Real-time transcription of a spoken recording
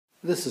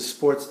This is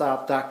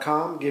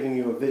SportStop.com giving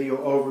you a video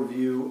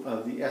overview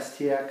of the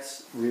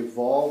STX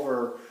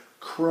Revolver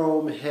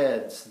Chrome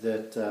heads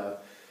that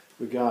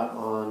we got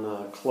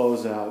on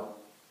Closeout.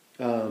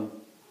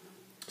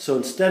 So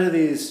instead of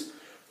these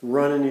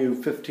running you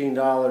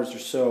 $15 or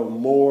so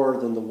more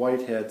than the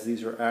white heads,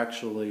 these are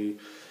actually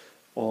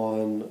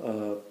on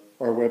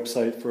our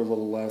website for a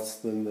little less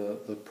than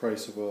the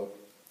price of a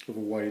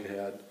white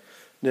head.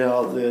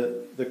 Now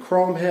the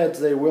chrome heads,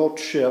 they will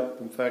chip.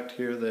 In fact,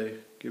 here they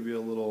give you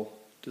a little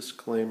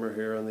disclaimer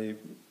here on the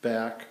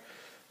back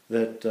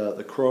that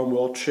the chrome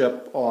will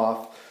chip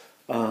off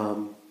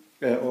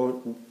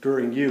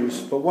during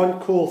use. But one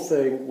cool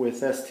thing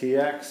with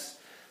STX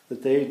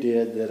that they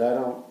did that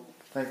I don't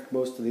think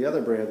most of the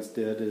other brands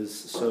did is,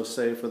 so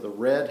say for the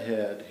red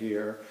head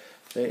here,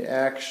 they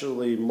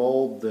actually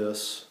mold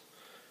this.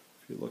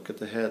 If you look at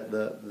the head,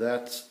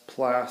 that's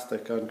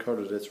plastic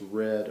uncoated, it's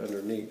red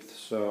underneath.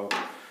 So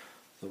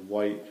the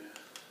white,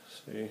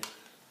 see,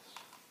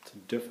 it's a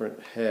different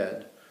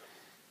head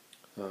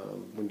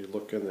when you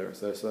look in there.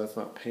 So that's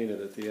not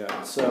painted at the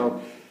end.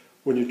 So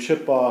when you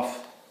chip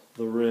off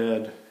the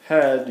red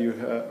head,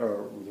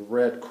 or the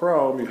red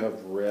chrome, you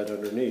have red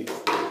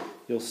underneath.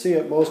 You'll see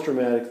it most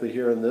dramatically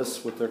here in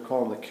this, what they're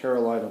calling the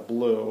Carolina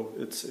blue.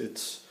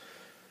 It's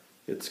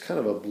kind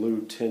of a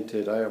blue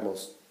tinted. I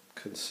almost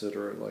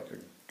consider it like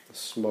a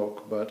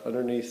smoke, but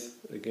underneath,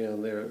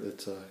 again, there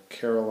it's a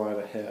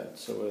Carolina head.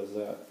 So as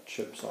that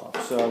chips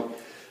off, so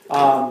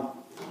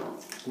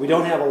we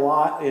don't have a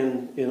lot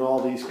in all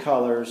these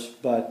colors,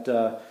 but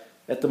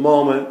at the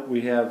moment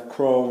we have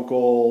chrome,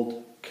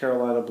 gold,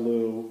 Carolina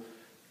blue,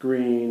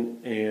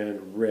 green,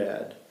 and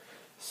red.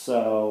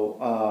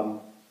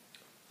 So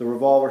the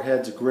Revolver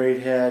head's a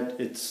great head.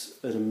 It's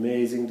an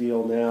amazing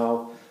deal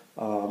now.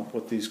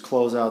 With these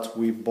closeouts,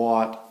 we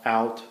bought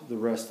out the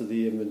rest of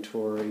the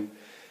inventory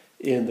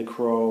in the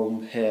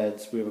chrome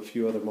heads. We have a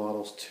few other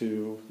models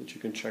too that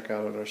you can check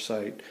out on our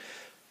site.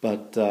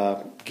 But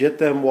get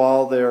them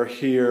while they're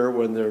here.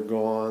 When they're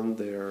gone,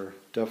 they're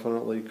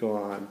definitely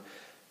gone.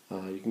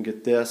 You can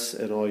get this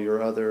and all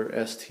your other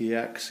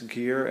STX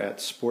gear at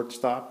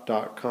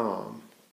SportStop.com.